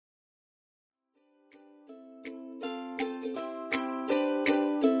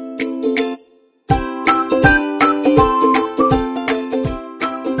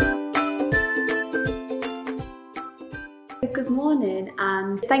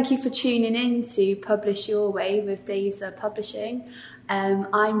Thank you for tuning in to Publish Your Way with Deza Publishing.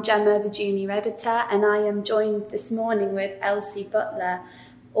 I'm Gemma, the junior editor, and I am joined this morning with Elsie Butler,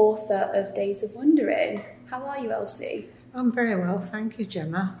 author of Days of Wondering. How are you, Elsie? I'm very well, thank you,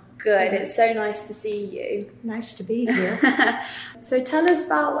 Gemma. Good, it's so nice to see you. Nice to be here. So tell us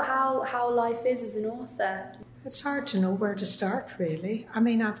about how life is as an author. It's hard to know where to start, really. I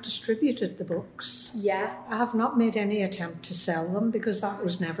mean, I've distributed the books. Yeah. I have not made any attempt to sell them because that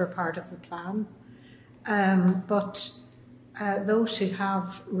was never part of the plan. But those who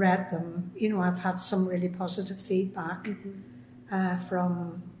have read them, you know, I've had some really positive feedback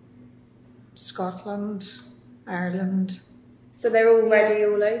from Scotland, Ireland. So they're already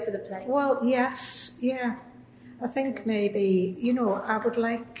all over the place? Well, yes, yeah. I think maybe, you know, I would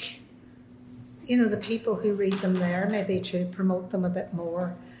like, you know, the people who read them there, maybe to promote them a bit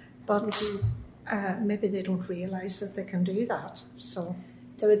more, but maybe they don't realise that they can do that. So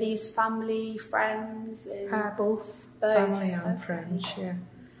are these family, friends? Both family and friends, yeah.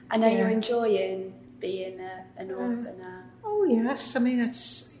 And are you enjoying being an author now? Oh yes, I mean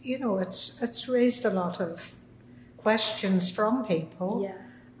it's, you know, it's raised a lot of questions from people,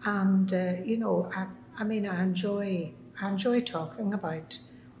 and you know, I mean I enjoy talking about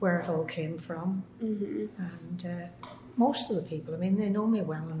where it all came from, and most of the people, I mean, they know me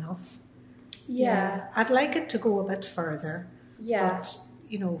well enough. Yeah, I'd like it to go a bit further. Yeah, but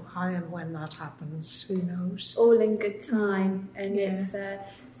you know, how and when that happens, who knows? All in good time, and it's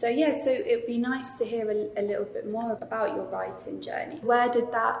so it'd be nice to hear a little bit more about your writing journey.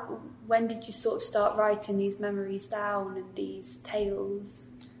 When did you sort of start writing these memories down and these tales?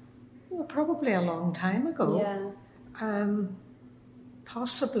 Well, probably a long time ago. Yeah.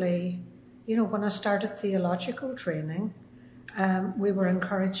 Possibly, you know, when I started theological training, we were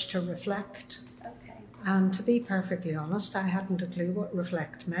encouraged to reflect. Okay. And to be perfectly honest, I hadn't a clue what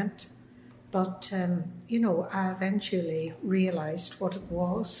reflect meant. But, you know, I eventually realised what it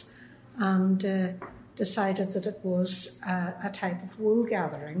was and decided that it was a type of wool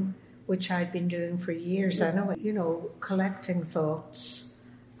gathering, which I'd been doing for years anyway. You know, collecting thoughts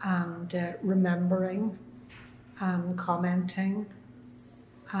and remembering and commenting.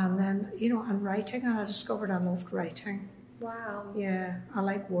 And then, you know, and writing, and I discovered I loved writing. Wow. Yeah, I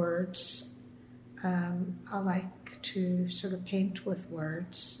like words. I like to sort of paint with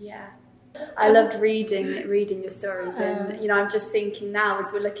words. Yeah. I loved reading your stories, and you know, I'm just thinking now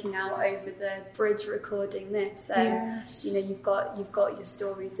as we're looking out over the bridge recording this, you know, you've got your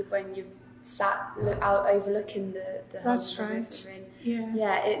stories of when you've sat out overlooking the That's right.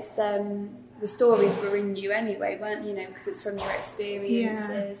 Yeah, it's the stories were in you anyway, weren't you? Know, because it's from your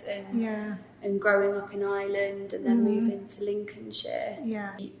experiences and growing up in Ireland and then moving to Lincolnshire.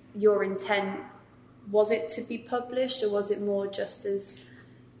 Yeah. Your intent, was it to be published, or was it more just as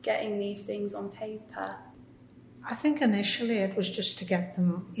getting these things on paper? I think initially it was just to get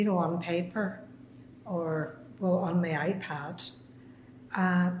them, you know, on paper or, well, on my iPad.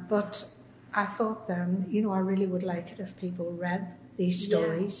 But I thought then, you know, I really would like it if people read these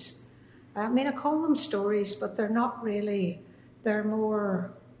stories. I mean, I call them stories, but they're not really, they're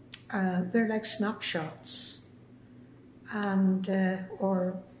more, they're like snapshots and,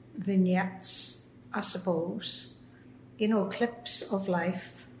 or vignettes, I suppose. You know, clips of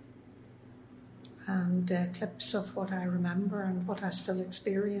life and clips of what I remember and what I still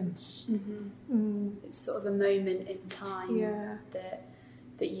experience. It's sort of a moment in time that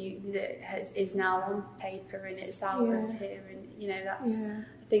is now on paper and it's out of here, and you know, that's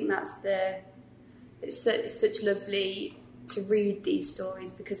I think that's it's such lovely to read these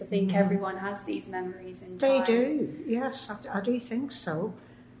stories, because I think everyone has these memories in time. They do, yes, I do think so.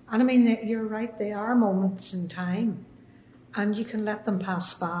 And I mean, you're right, they are moments in time. And you can let them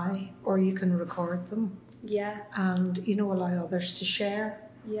pass by, or you can record them. Yeah. And, you know, allow others to share.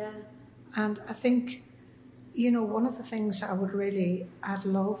 Yeah. And I think, you know, one of the things I'd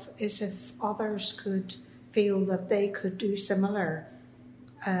love is if others could feel that they could do similar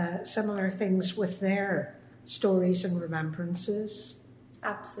things with their stories and remembrances.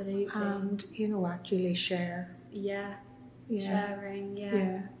 Absolutely. And, you know, actually share. Yeah. Sharing,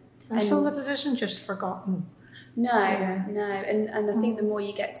 Yeah. And so that it isn't just forgotten. No. And I think the more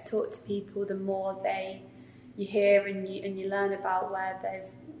you get to talk to people, the more you hear and you learn about where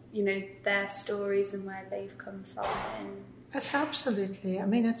they've, you know, their stories and where they've come from. And it's absolutely, I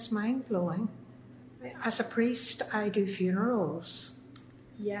mean, it's mind-blowing. As a priest, I do funerals.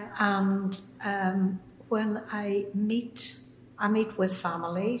 Yeah. And when I meet with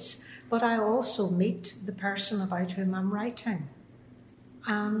families, but I also meet the person about whom I'm writing.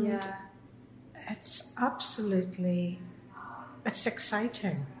 And it's absolutely it's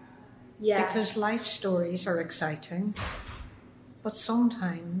exciting. Yeah. Because life stories are exciting, but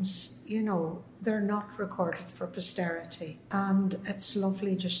sometimes, you know, they're not recorded for posterity. And it's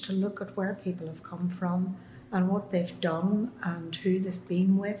lovely just to look at where people have come from and what they've done and who they've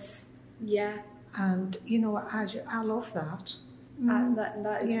been with. Yeah. And, you know, I love that.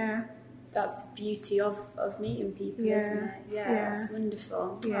 That is, that's the beauty of meeting people, isn't it? Yeah, that's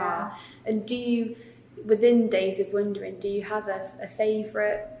wonderful. Yeah. And do you, within Days of Wondering, do you have a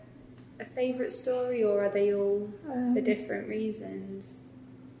favourite story, or are they all for different reasons?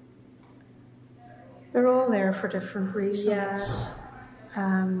 They're all there for different reasons.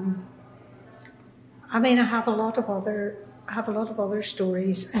 Yeah. I mean, I have a lot of other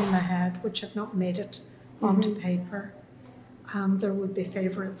stories in my head which have not made it onto paper. There would be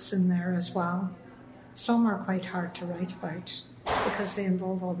favourites in there as well. Some are quite hard to write about because they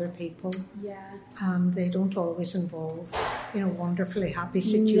involve other people. Yeah. And they don't always involve, you know, wonderfully happy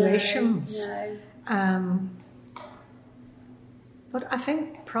situations. No. But I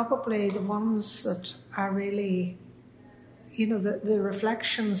think probably the ones that are really, you know, the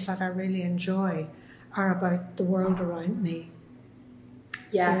reflections that I really enjoy are about the world around me.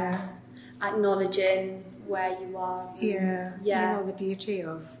 Yeah. Acknowledging where you are. Yeah. You know, the beauty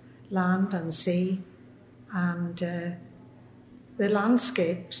of land and sea and the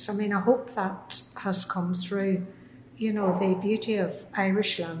landscapes. I mean, I hope that has come through, you know, the beauty of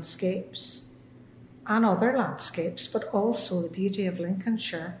Irish landscapes and other landscapes, but also the beauty of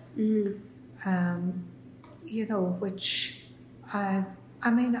Lincolnshire. You know, which I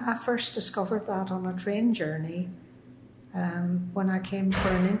mean, I first discovered that on a train journey when I came for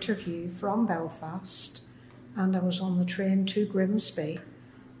an interview from Belfast, and I was on the train to Grimsby,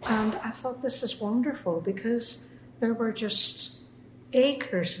 and I thought, this is wonderful, because there were just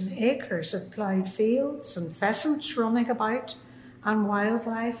acres and acres of ploughed fields and pheasants running about and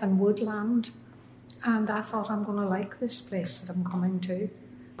wildlife and woodland, and I thought, I'm going to like this place that I'm coming to.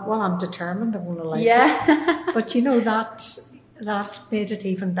 Well, I'm determined I'm going to like it. But you know, that made it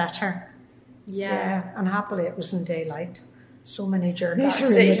even better. Yeah. And happily it was in daylight. So many journeys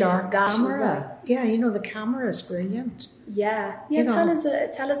are in the dark. Camera. Yeah, you know, the camera is brilliant. Yeah. You know, tell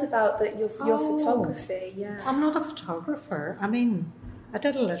us about your photography. Yeah. I'm not a photographer. I mean, I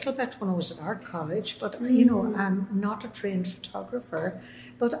did a little bit when I was at art college, but you know, I'm not a trained photographer.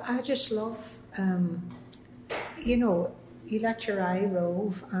 But I just love, you know, you let your eye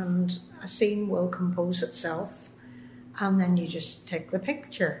rove and a scene will compose itself, and then you just take the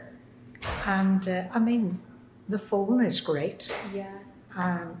picture. And I mean, the phone is great.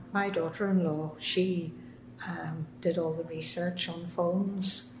 Yeah. My daughter-in-law, she did all the research on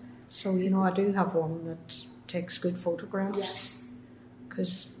phones. So, you know, I do have one that takes good photographs. Yes.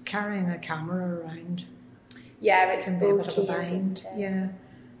 Because carrying a camera around it's can be a bit of a bulky, bind. Yeah.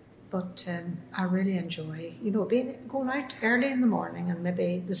 But I really enjoy, you know, going out early in the morning and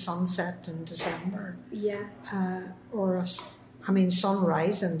maybe the sunset in December. Yeah.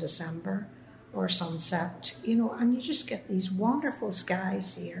 Sunrise in December or sunset, you know, and you just get these wonderful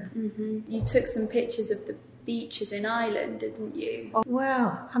skies here. You took some pictures of the beaches in Ireland, didn't you? Oh,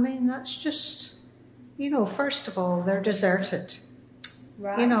 well, I mean, that's just, you know, first of all, they're deserted.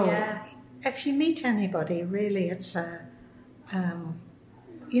 Right, you know, if you meet anybody, really, it's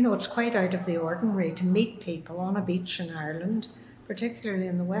you know, it's quite out of the ordinary to meet people on a beach in Ireland, particularly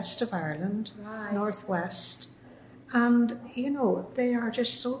in the west of Ireland, northwest. And, you know, they are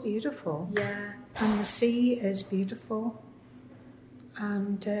just so beautiful. Yeah. And the sea is beautiful.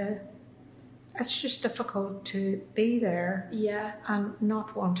 And it's just difficult to be there and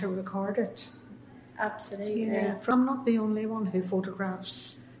not want to record it. Absolutely. Yeah. I'm not the only one who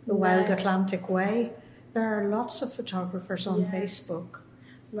photographs the Wild Atlantic Way. There are lots of photographers on Facebook.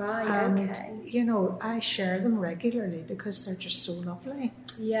 Right, and, you know, I share them regularly because they're just so lovely.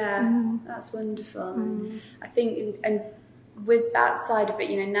 Yeah, that's wonderful. I think, and with that side of it,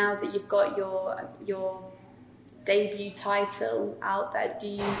 you know, now that you've got your debut title out there,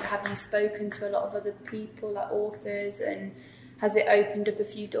 have you spoken to a lot of other people, like authors, and has it opened up a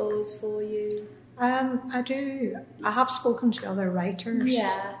few doors for you? I do. I have spoken to other writers.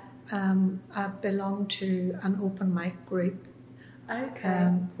 Yeah. I belong to an open mic group. Okay.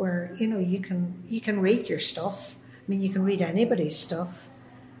 Where, you know, you can read your stuff. I mean, you can read anybody's stuff,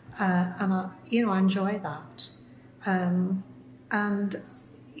 and I enjoy that. And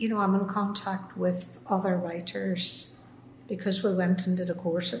you know, I'm in contact with other writers because we went and did a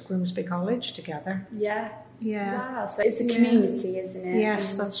course at Grimsby College together. Yeah. Yeah. Wow. So it's a community, isn't it?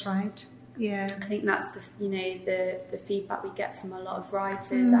 Yes, that's right. Yeah. I think that's the feedback we get from a lot of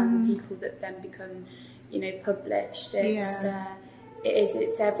writers and people that then become published.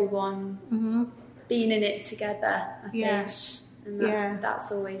 It's everyone being in it together, I think. Yes. And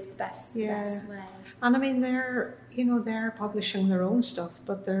that's always the best way. And I mean, they're publishing their own stuff,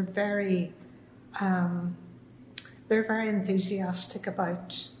 but they're very enthusiastic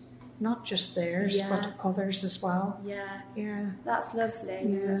about not just theirs, but others as well. Yeah. That's lovely.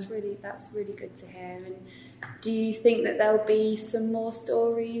 Yeah. That's really good to hear. And do you think that there'll be some more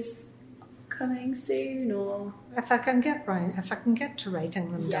stories coming soon, or if I can get to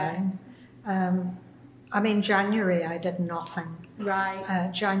writing them down? I mean, January I did nothing.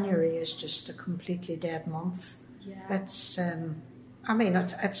 Right. January is just a completely dead month. Yeah. It's I mean,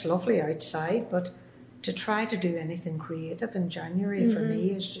 it's lovely outside, but to try to do anything creative in January for me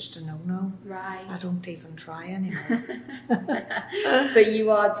is just a no-no. Right. I don't even try anymore. But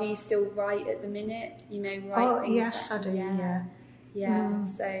do you still write at the minute? Write things yes, I do. Yeah.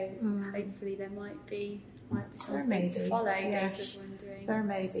 So hopefully there might be something to follow. Yes. Wondering. There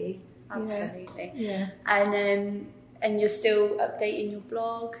may be. Absolutely. Yeah. And you're still updating your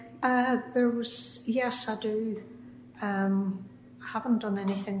blog? Yes, I do. I haven't done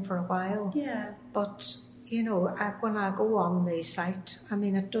anything for a while. Yeah. But, when I go on the site, I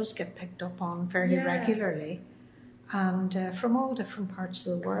mean, it does get picked up on fairly regularly. And from all different parts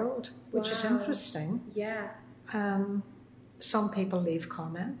of the world, which is interesting. Yeah. Some people leave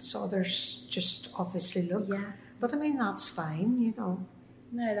comments, others just obviously look. Yeah. But I mean, that's fine,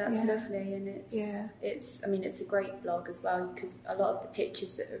 No, that's lovely, and it's a great blog as well, because a lot of the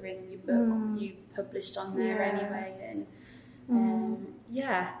pictures that are in your book you published on there anyway, and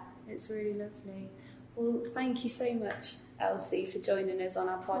it's really lovely. Well, thank you so much, Elsie, for joining us on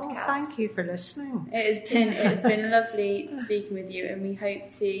our podcast. Oh, thank you for listening. It's been lovely speaking with you, and we hope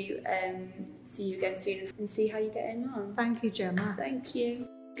to see you again soon and see how you're getting on. Thank you, Gemma. Thank you.